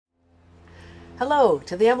Hello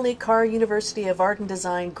to the Emily Carr University of Art and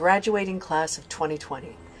Design graduating class of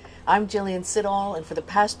 2020. I'm Gillian Siddall, and for the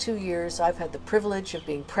past 2 years I've had the privilege of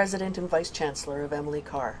being President and Vice Chancellor of Emily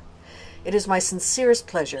Carr. It is my sincerest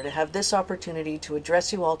pleasure to have this opportunity to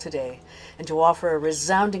address you all today and to offer a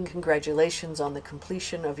resounding congratulations on the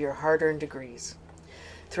completion of your hard-earned degrees.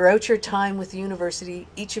 Throughout your time with the university,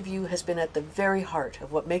 each of you has been at the very heart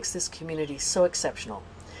of what makes this community so exceptional.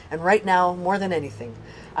 And right now, more than anything,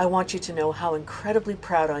 I want you to know how incredibly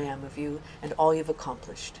proud I am of you and all you've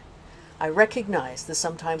accomplished. I recognize the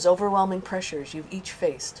sometimes overwhelming pressures you've each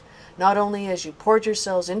faced, not only as you poured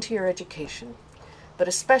yourselves into your education, but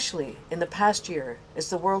especially in the past year as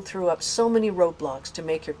the world threw up so many roadblocks to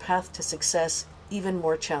make your path to success even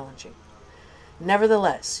more challenging.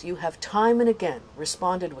 Nevertheless, you have time and again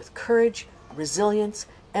responded with courage, resilience,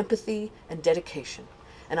 empathy, and dedication.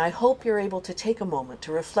 And I hope you're able to take a moment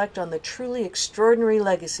to reflect on the truly extraordinary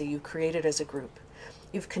legacy you've created as a group.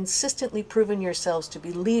 You've consistently proven yourselves to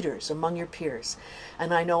be leaders among your peers,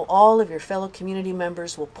 and I know all of your fellow community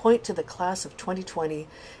members will point to the class of 2020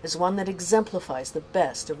 as one that exemplifies the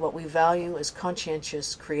best of what we value as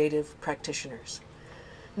conscientious, creative practitioners.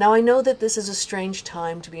 Now, I know that this is a strange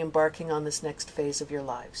time to be embarking on this next phase of your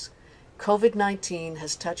lives. COVID-19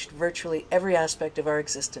 has touched virtually every aspect of our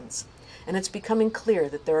existence, and it's becoming clear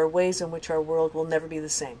that there are ways in which our world will never be the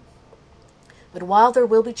same. But while there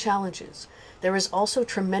will be challenges, there is also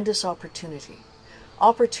tremendous opportunity.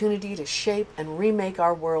 Opportunity to shape and remake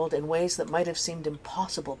our world in ways that might have seemed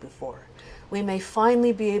impossible before. We may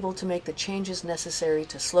finally be able to make the changes necessary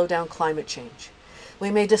to slow down climate change.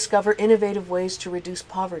 We may discover innovative ways to reduce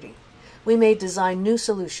poverty. We may design new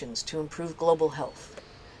solutions to improve global health.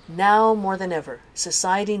 Now more than ever,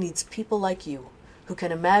 society needs people like you who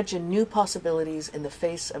can imagine new possibilities in the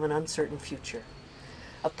face of an uncertain future.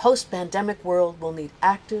 A post-pandemic world will need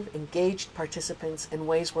active, engaged participants in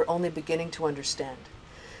ways we're only beginning to understand.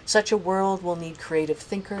 Such a world will need creative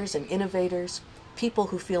thinkers and innovators, people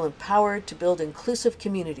who feel empowered to build inclusive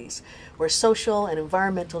communities where social and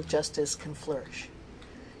environmental justice can flourish.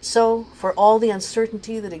 So, for all the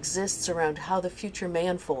uncertainty that exists around how the future may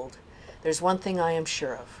unfold, there's one thing I am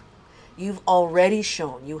sure of. You've already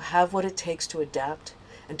shown you have what it takes to adapt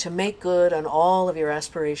and to make good on all of your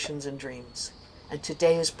aspirations and dreams. And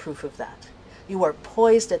today is proof of that. You are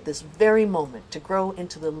poised at this very moment to grow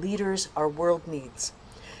into the leaders our world needs.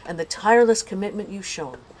 And the tireless commitment you've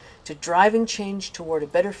shown to driving change toward a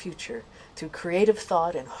better future through creative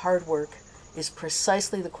thought and hard work is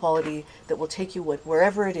precisely the quality that will take you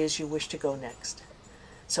wherever it is you wish to go next.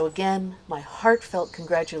 So again, my heartfelt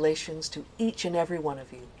congratulations to each and every one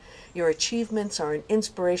of you. Your achievements are an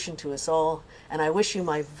inspiration to us all, and I wish you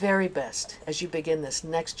my very best as you begin this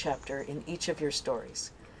next chapter in each of your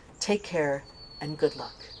stories. Take care and good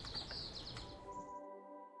luck.